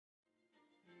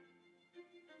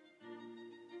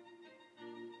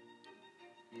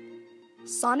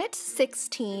Sonnet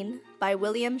 16 by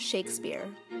William Shakespeare.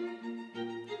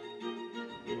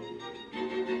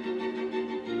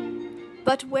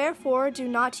 But wherefore do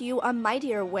not you a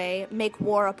mightier way make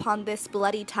war upon this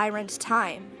bloody tyrant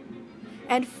time,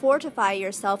 and fortify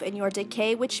yourself in your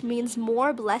decay, which means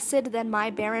more blessed than my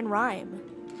barren rhyme?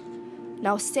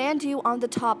 Now stand you on the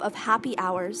top of happy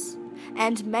hours,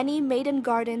 and many maiden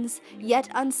gardens, yet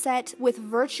unset, with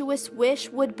virtuous wish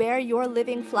would bear your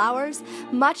living flowers,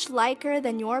 much liker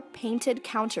than your painted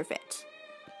counterfeit.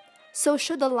 So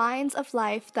should the lines of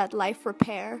life that life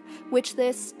repair, which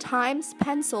this time's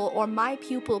pencil or my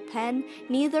pupil pen,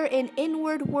 neither in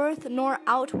inward worth nor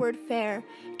outward fair,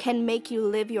 can make you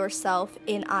live yourself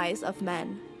in eyes of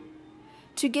men.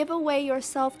 To give away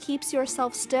yourself keeps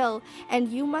yourself still, and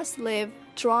you must live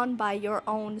drawn by your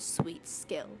own sweet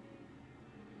skill.